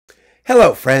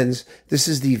Hello, friends. This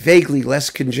is the vaguely less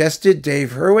congested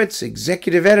Dave Hurwitz,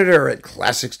 executive editor at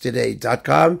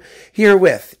ClassicsToday.com, here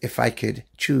with, if I could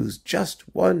choose just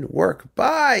one work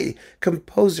by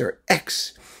composer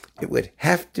X, it would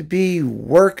have to be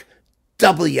work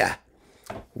W.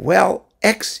 Well,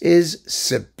 X is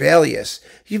Sibelius.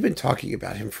 You've been talking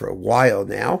about him for a while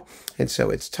now, and so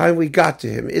it's time we got to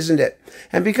him, isn't it?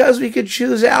 And because we could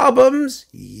choose albums,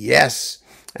 yes,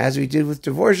 as we did with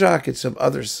Dvorak and some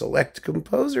other select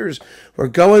composers, we're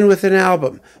going with an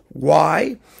album.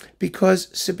 Why? Because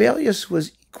Sibelius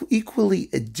was equally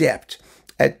adept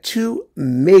at two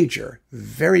major,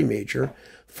 very major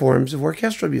forms of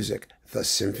orchestral music, the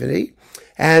symphony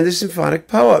and the symphonic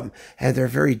poem, and they're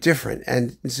very different.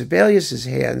 And in Sibelius's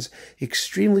hands,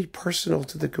 extremely personal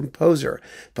to the composer.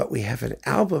 But we have an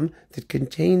album that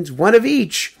contains one of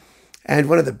each, and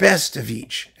one of the best of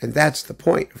each. And that's the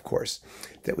point, of course,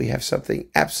 that we have something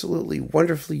absolutely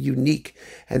wonderfully unique.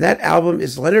 And that album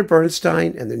is Leonard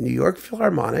Bernstein and the New York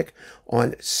Philharmonic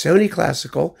on Sony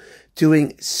Classical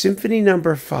doing Symphony No.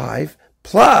 5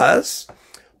 plus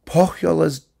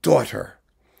Pohjola's Daughter.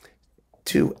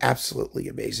 Two absolutely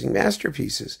amazing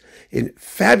masterpieces in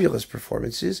fabulous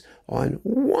performances on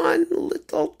one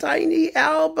little tiny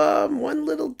album, one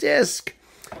little disc.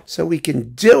 So we can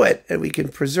do it, and we can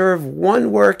preserve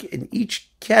one work in each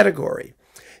category.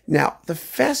 Now, the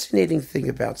fascinating thing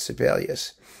about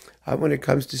Sibelius, when it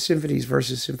comes to symphonies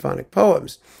versus symphonic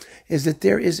poems, is that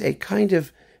there is a kind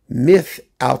of myth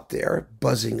out there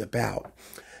buzzing about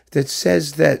that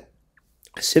says that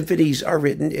symphonies are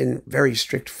written in very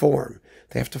strict form.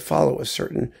 They have to follow a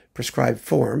certain prescribed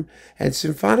form, and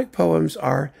symphonic poems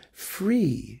are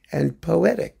free and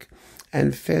poetic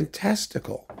and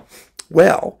fantastical.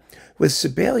 Well, with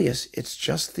Sibelius, it's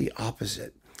just the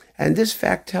opposite. And this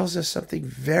fact tells us something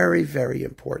very, very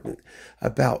important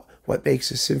about what makes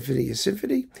a symphony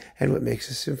and what makes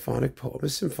a symphonic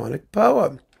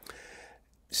poem.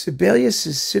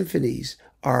 Sibelius's symphonies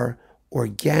are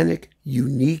organic,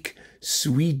 unique,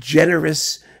 sui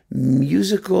generis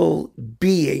musical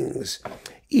beings.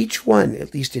 Each one,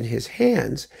 at least in his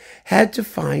hands, had to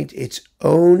find its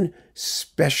own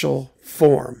special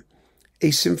form. A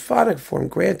symphonic form,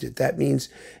 granted, that means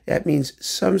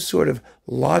some sort of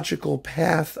logical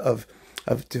path of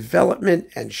development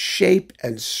and shape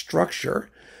and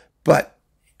structure, but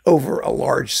over a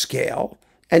large scale.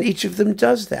 And each of them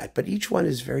does that, but each one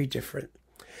is very different.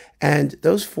 And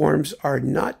those forms are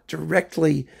not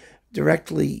directly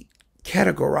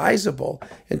categorizable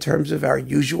in terms of our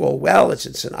usual, well, it's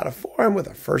in sonata form with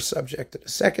a first subject and a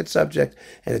second subject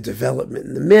and a development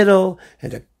in the middle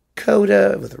and a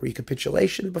coda with a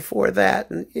recapitulation before that.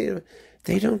 And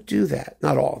they don't do that.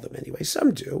 Not all of them anyway.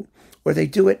 Some do, or they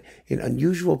do it in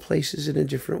unusual places and in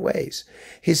different ways.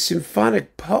 His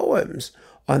symphonic poems,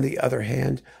 on the other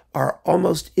hand, are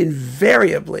almost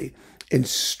invariably in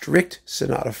strict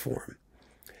sonata form.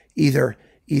 Either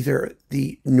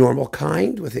the normal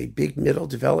kind with a big middle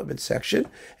development section,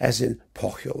 as in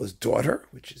Pohjola's Daughter,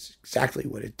 which is exactly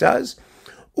what it does,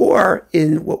 or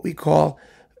in what we call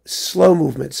slow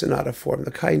movement sonata form, the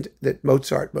kind that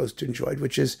Mozart most enjoyed,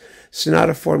 which is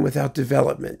sonata form without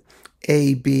development,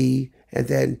 A, B, and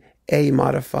then A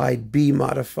modified, B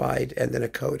modified, and then a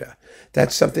coda.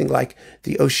 That's something like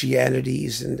the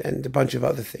Oceanides and a bunch of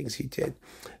other things he did.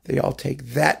 They all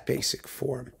take that basic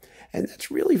form. And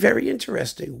that's really very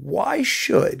interesting. Why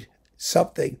should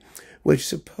something which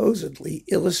supposedly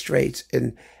illustrates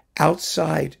an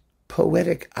outside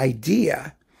poetic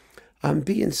idea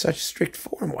be in such strict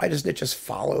form? Why doesn't it just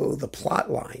follow the plot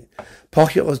line?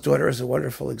 Pohjola's Daughter is a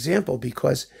wonderful example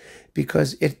because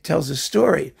it tells a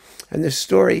story, and the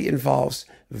story involves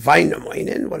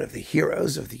Wainamoinen, one of the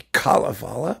heroes of the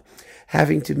Kalevala,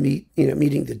 having to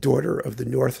meeting the daughter of the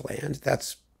Northland.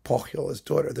 That's Pohjola's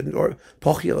Daughter.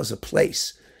 Pohjola is a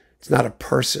place. It's not a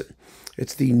person.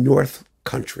 It's the North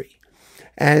Country.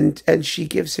 And she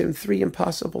gives him three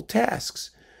impossible tasks.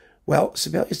 Well,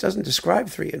 Sibelius doesn't describe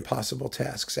three impossible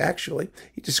tasks, actually.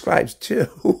 He describes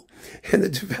two in the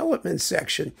development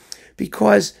section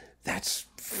because that's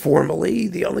formally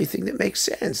the only thing that makes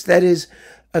sense. That is,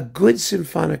 a good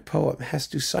symphonic poem has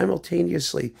to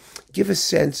simultaneously give a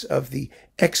sense of the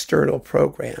external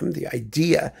program, the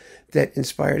idea that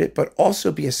inspired it, but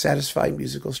also be a satisfying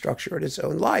musical structure in its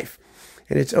own life,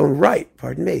 in its own right,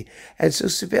 pardon me. And so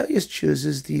Sibelius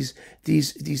chooses these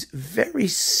very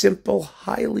simple,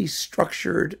 highly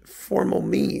structured formal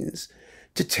means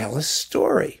to tell a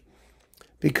story.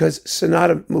 Because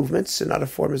sonata movement, sonata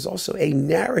form, is also a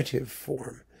narrative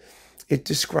form. it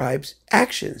describes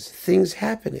actions, things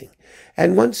happening.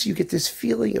 And once you get this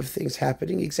feeling of things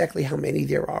happening, exactly how many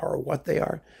there are or what they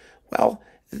are, well,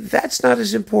 that's not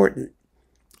as important.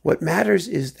 What matters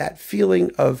is that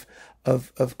feeling of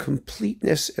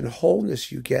completeness and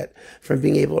wholeness you get from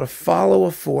being able to follow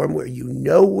a form where you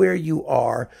know where you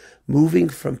are, moving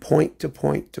from point to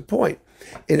point to point.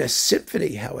 In a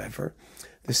symphony, however,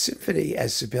 the symphony,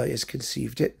 as Sibelius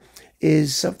conceived it,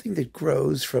 is something that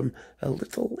grows from a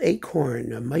little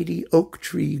acorn, a mighty oak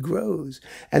tree grows.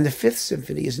 And the Fifth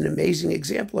Symphony is an amazing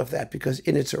example of that, because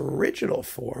in its original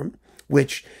form,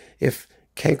 which if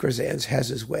Kankrasans has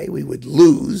his way, we would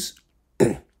lose,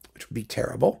 which would be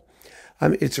terrible.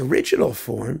 Its original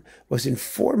form was in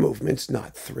 4 movements,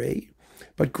 not 3.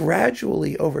 But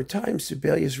gradually, over time,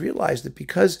 Sibelius realized that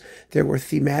because there were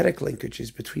thematic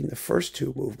linkages between the first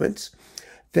 2 movements,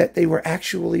 that they were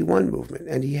actually one movement,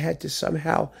 and he had to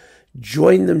somehow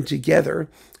join them together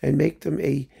and make them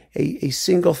a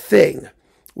single thing,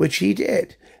 which he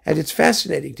did. And it's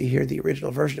fascinating to hear the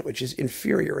original version, which is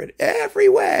inferior in every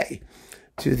way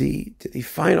to the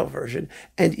final version.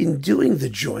 And in doing the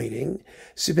joining,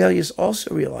 Sibelius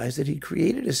also realized that he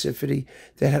created a symphony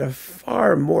that had a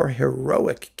far more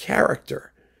heroic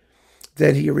character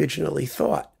than he originally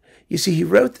thought. You see, he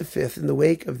wrote the Fifth in the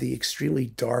wake of the extremely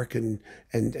dark and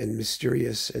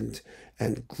mysterious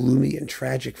and gloomy and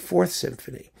tragic Fourth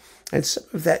Symphony. And some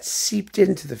of that seeped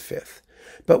into the Fifth.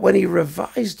 But when he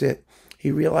revised it,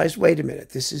 he realized, wait a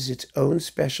minute, this is its own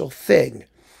special thing,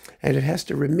 and it has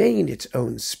to remain its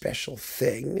own special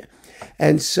thing.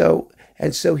 And so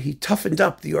he toughened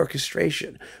up the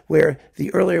orchestration, where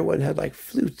the earlier one had like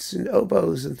flutes and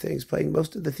oboes and things playing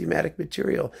most of the thematic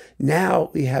material. Now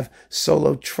we have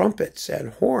solo trumpets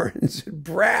and horns and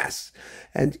brass.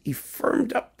 And he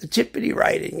firmed up the timpani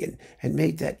writing and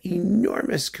made that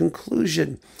enormous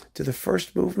conclusion to the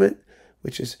first movement,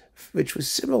 which was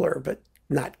similar, but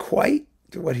not quite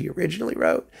to what he originally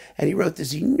wrote. And he wrote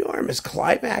this enormous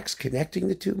climax connecting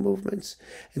the 2 movements.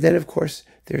 And then, of course,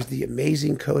 there's the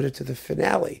amazing coda to the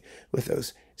finale with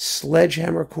those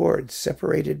sledgehammer chords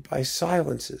separated by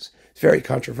silences. It's very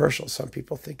controversial. Some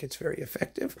people think it's very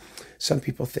effective. Some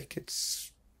people think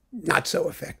it's not so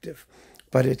effective.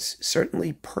 But it's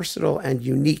certainly personal and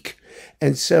unique.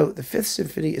 And so the Fifth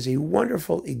Symphony is a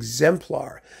wonderful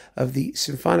exemplar of the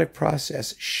symphonic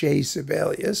process chez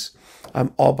Sibelius,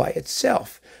 all by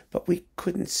itself. But we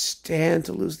couldn't stand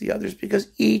to lose the others, because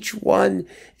each one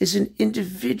is an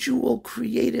individual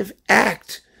creative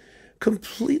act,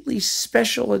 completely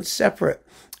special and separate.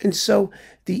 And so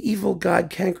the evil god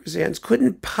Kankrasans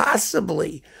couldn't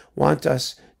possibly want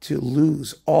us to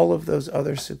lose all of those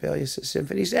other Sibelius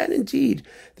symphonies, and indeed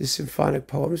the symphonic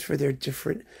poems, for their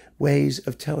different ways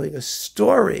of telling a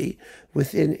story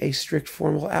within a strict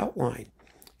formal outline.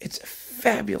 It's a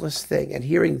fabulous thing. And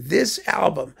hearing this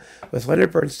album with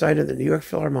Leonard Bernstein and the New York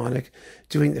Philharmonic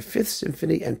doing the Fifth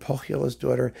Symphony and Pohjola's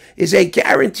Daughter is a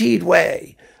guaranteed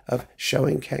way of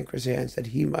showing Kankrasans that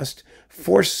he must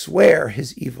forswear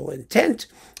his evil intent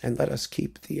and let us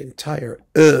keep the entire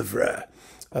oeuvre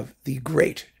of the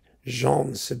great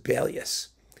Jean Sibelius.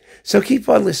 So keep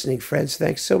on listening, friends.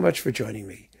 Thanks so much for joining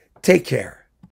me. Take care.